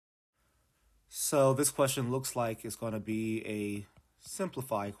So this question looks like it's going to be a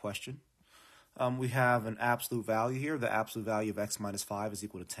simplified question. We have an absolute value here. The absolute value of x minus 5 is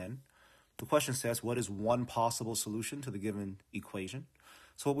equal to 10. The question says, what is one possible solution to the given equation?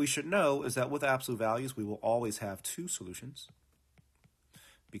 So what we should know is that with absolute values, we will always have two solutions,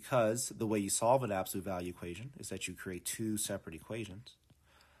 because the way you solve an absolute value equation is that you create two separate equations.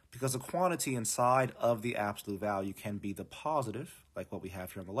 Because the quantity inside of the absolute value can be the positive, like what we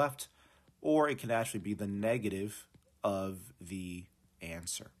have here on the left, or it can actually be the negative of the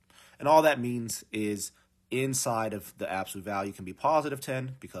answer. And all that means is inside of the absolute value can be positive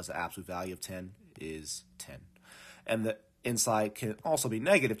 10, because the absolute value of 10 is 10. And the inside can also be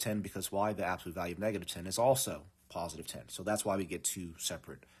negative 10, because why? The absolute value of negative 10 is also positive 10. So that's why we get two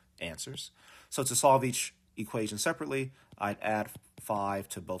separate answers. So to solve each equation separately, I'd add 5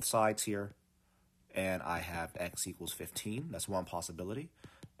 to both sides here, and I have x equals 15. That's one possibility.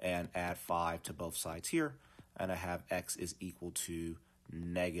 And add 5 to both sides here, and I have x is equal to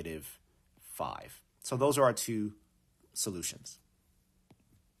negative 5. So those are our two solutions.